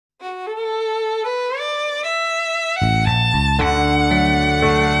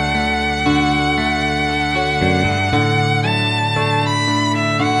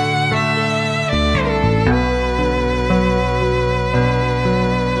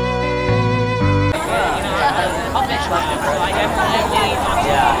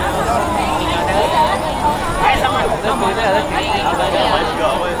Let's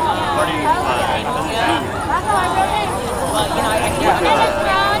go. Party.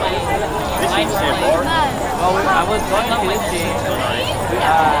 Well, I was going to Lucy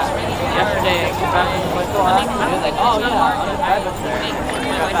yesterday. It was like, oh yeah, I'll just drive up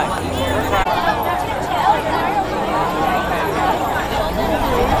there.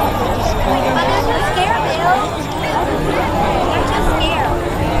 I'm just scared, Bill. I'm just scared.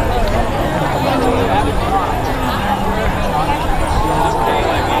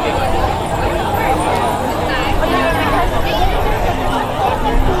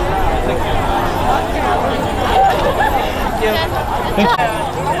 Thank you.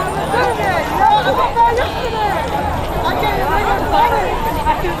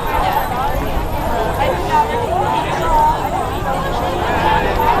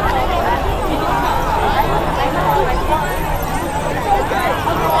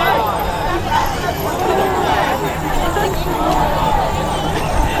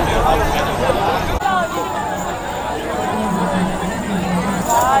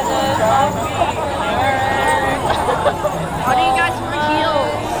 What do you guys for heels?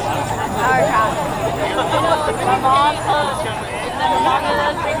 My mom told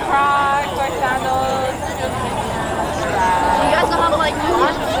big Crocs or sandals. You guys don't have like it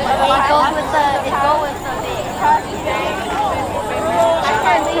goes with the I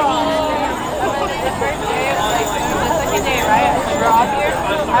can't the first day, like the second day, right? We're off here. I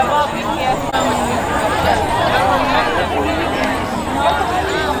bought BTS.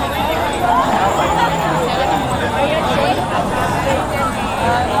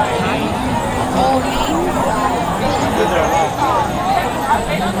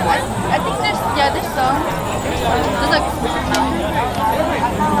 I think there's some. There's like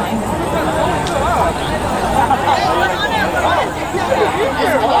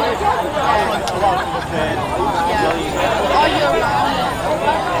all year round.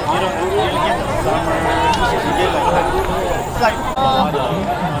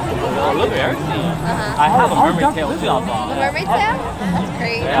 Oh, look at everything. I have a mermaid tail too. The mermaid tail? That's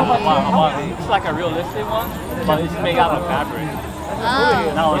great. Yeah, it's like a realistic one, but it's made out of fabric.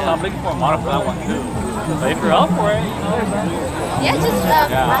 Oh. No, so I'm looking for a model for that one too. But if you're up for it, Yeah, just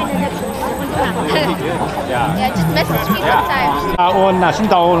yeah, just message me sometime. 온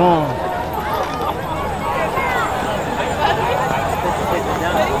나신다 오늘.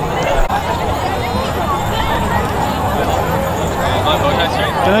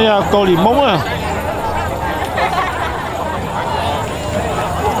 cái này là cầu lìm mông à?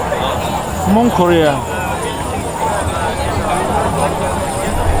 Mông Korea.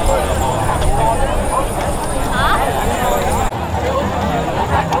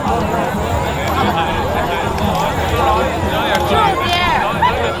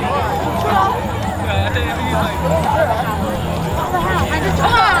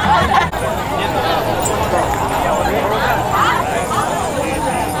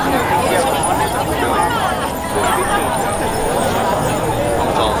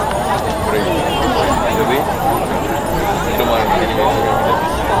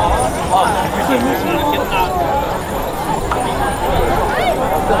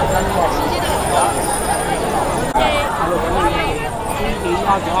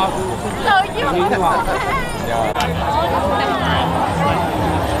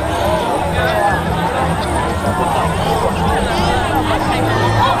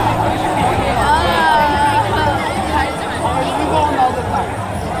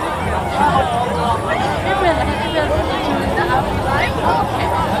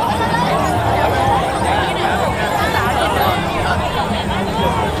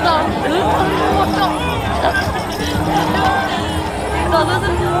 No, this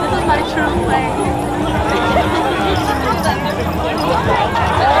is my true place.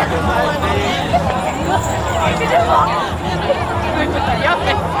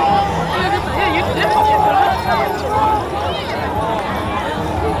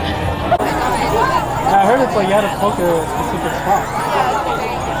 I heard it's like you had to poke a specific spot.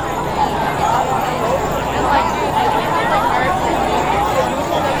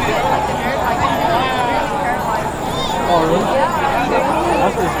 Oh really?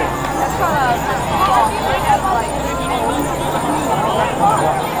 That's pretty cool.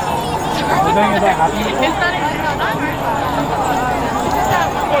 Is any of that happening?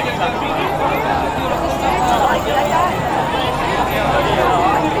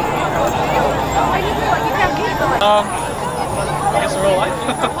 I guess real life.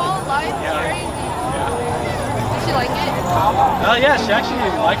 Whole life, crazy. Does she like it? Yeah, she actually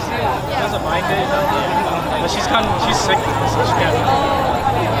likes it. She doesn't mind it. But she's sick, so she can't.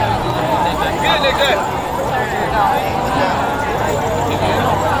 Oh, yeah. Good.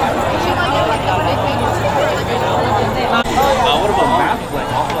 What about math? Like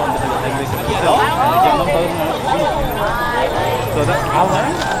also on the so that's I'll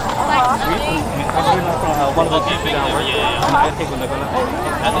learn. One of the teachers that I work with, I take when they're gonna.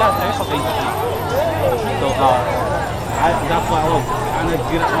 That's not something. So that's why I was kind of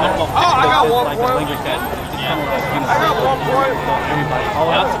good at Oh, I got 1 like point. language that kind of like I got 1 point. So everybody.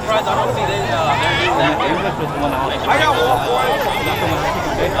 I'm surprised I don't see they're using that. English was one I I got 1 point.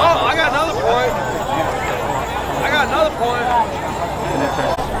 Oh, I got another point. I got another point.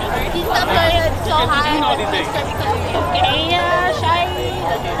 He's up there so high. Shy.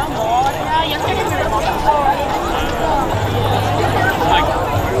 Yesterday we were like,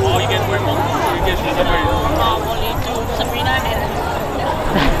 oh, you guys wear multiple, you guys only to Sabrina and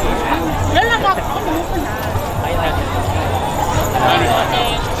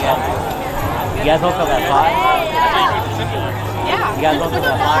You guys woke up at 5? yeah. You guys woke up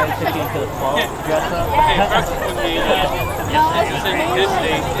at 5, 15 to 12 dress up?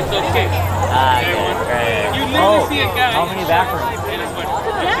 It's okay. Great. You literally see a guy. How many bathrooms?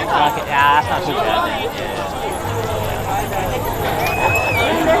 Okay, yeah, that's not too bad.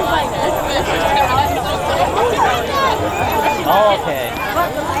 Oh, okay.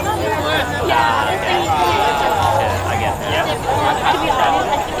 I guess.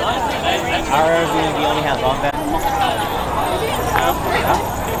 Our Airbnb only has long bed.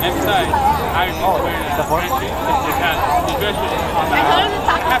 Emphasize. The fourth one? The dress is on I told him to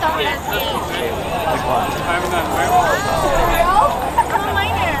talk to someone that's Which one? oh, my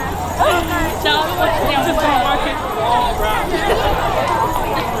hair. So, what's the other market all around.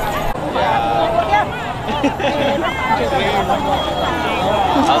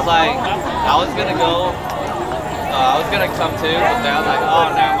 I was gonna go. I was gonna come too, but then I was like,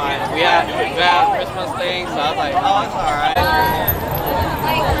 oh, never mind. We had a Christmas thing, so I was like, oh, it's alright.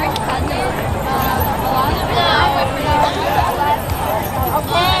 like first cousin.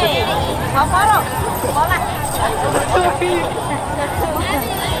 Okay. Alvaro. Hola.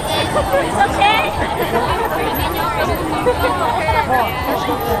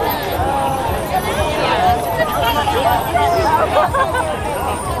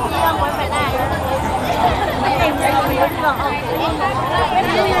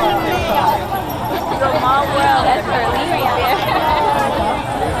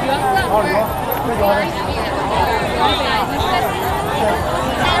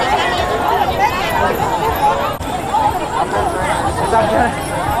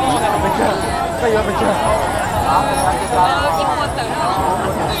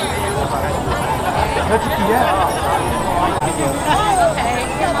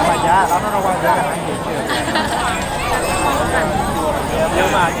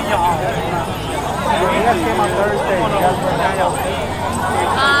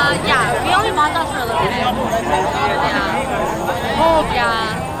 Yeah, we only bought that for a little bit.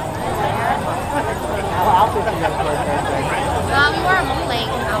 Yeah. We wore a Moonlight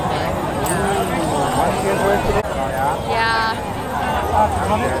outfit. Yeah.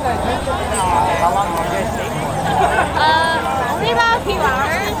 Only about a few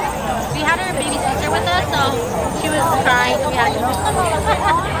hours. We had our baby sister with us, so she was crying, so we had to.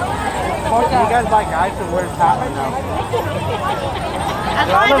 Do you guys like guys who wear top right now?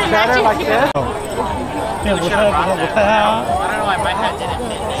 As long as it matches like you. this? I don't know why my head didn't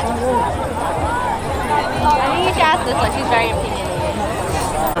fit. I think you should ask this one. She's very opinionated.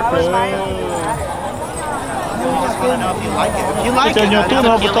 Ito yung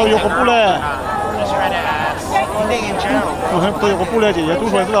tuno, betul yung kopule. Betul yung kopule je, ya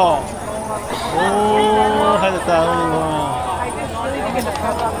tu suai betul. Oh, hai dah tahu.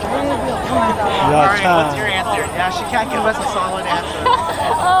 What's your answer? Yeah, she can't give us a solid answer.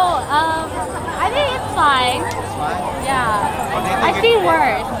 I think it's fine. It's fine. Yeah. I've seen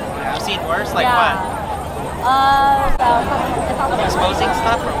worse. You've seen worse? Like Yeah. what? Exposing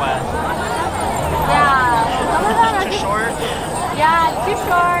stuff or what? Yeah. Some of them are Too just, short? yeah, it's too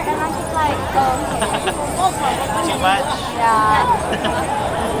short, and I'm just like, oh, okay. Too much? Yeah.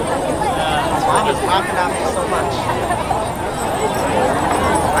 Mom is laughing at me so much.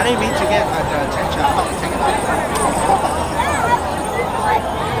 I didn't mean to get the attention. I'll probably take it off.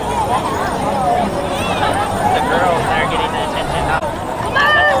 The girls are getting the attention.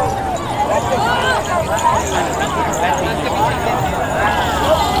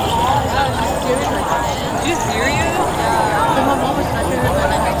 Are you serious?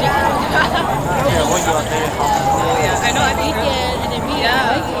 Oh yeah, I know. I think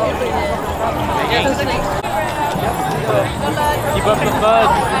Keep up the buzz.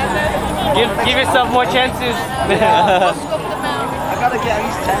 Give yourself more chances. I gotta get at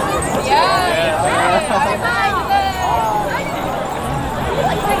least 10. Yeah.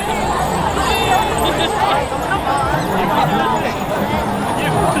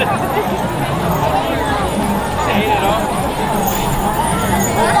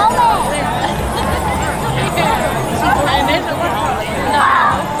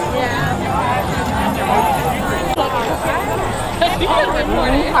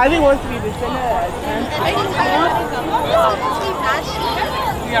 I think once we listen to it,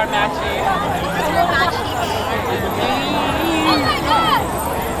 We are matching. Oh my god!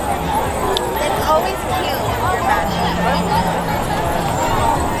 It's always cute when you're matching.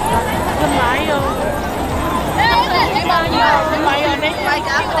 My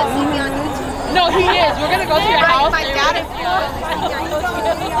dad would have seen me on YouTube. no, he is. We're gonna go to your house. My dad is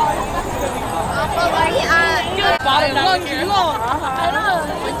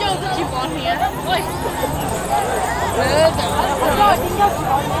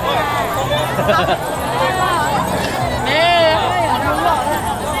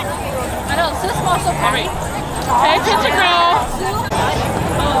I know, so small, so funny. Pay attention, girl.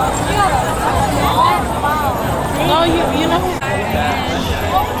 No, you know who?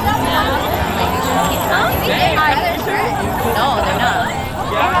 No, they're not.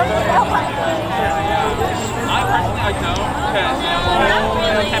 I don't,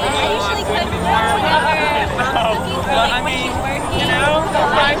 because I usually cook but I mean, you know,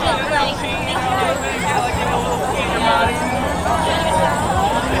 sometimes you don't cheat, you know, they get like a little skin in your body.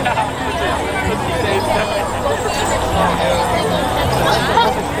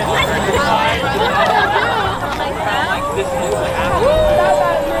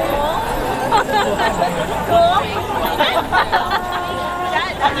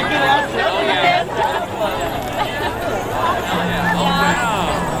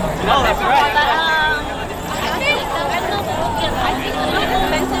 Oh, that's right.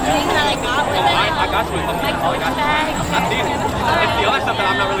 I got you with them. I've seen it. It's the other stuff that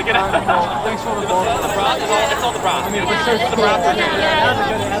I'm not really good at. Thanks for the ball. The bra? It's all the bra. I mean, for sure, the bra for sure.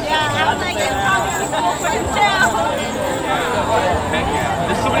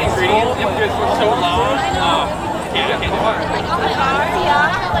 There's so many ingredients. If it's for so long, I can't do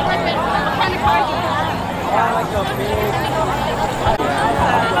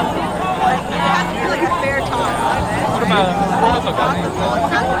What about what's so going?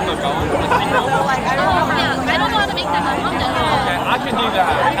 I don't know how to make that. Okay, I can do that.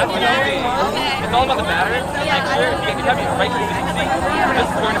 That's easy. It's all about the batter. Make sure you have your right consistency.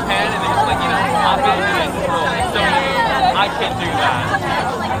 Just throw in a pan and then just like, you know, pop it and then swirl it. So I can do that.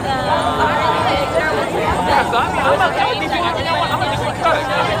 Yeah, so I mean, I'm not that decent. You know what? I'm not decent cook. I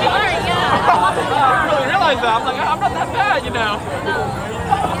didn't really realize that. I'm like, I'm not that bad, you know.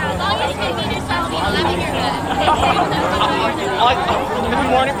 I like good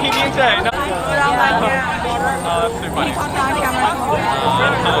morning PB&J. No. That's too funny.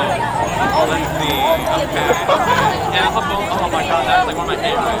 Let's see. Okay. And oh my god, that's like one of my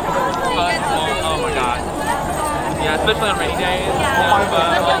favorites. Oh my god. Yeah, especially on rainy days. Yeah, oh my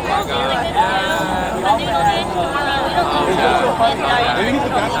god. Yeah.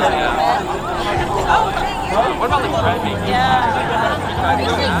 What about like bread making?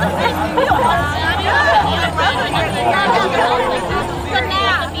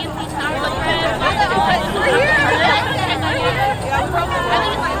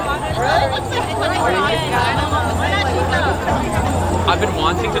 I've been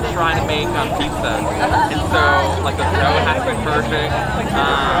wanting to try to make pizza, and so like the dough has to be perfect.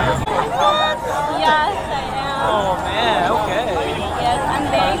 Yes, I am. Oh man, okay. Yes, I'm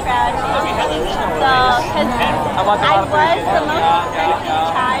very fragile. So, because I was the most affected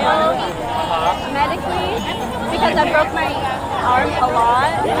child medically because I broke my arm a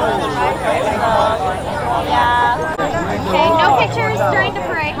lot. So, yeah. Okay, no pictures during the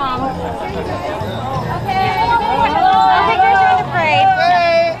parade, Mom. Okay. No pictures during the parade.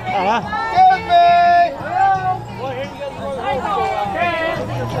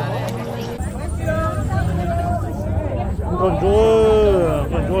 con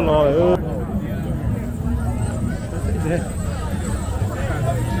chúa lòi ơi.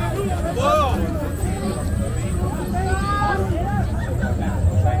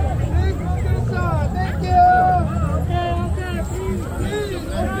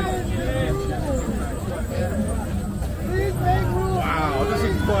 Wow, this is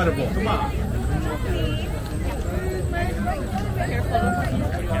incredible. Come on.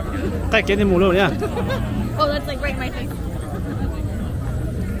 Tay kiến thì mù luôn nhá. Oh, that's like right in my face.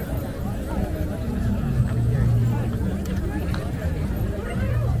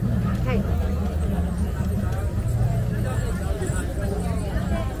 Hey.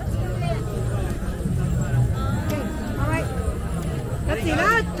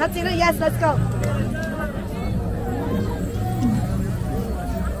 Tatina? Tatina, yes, let's go.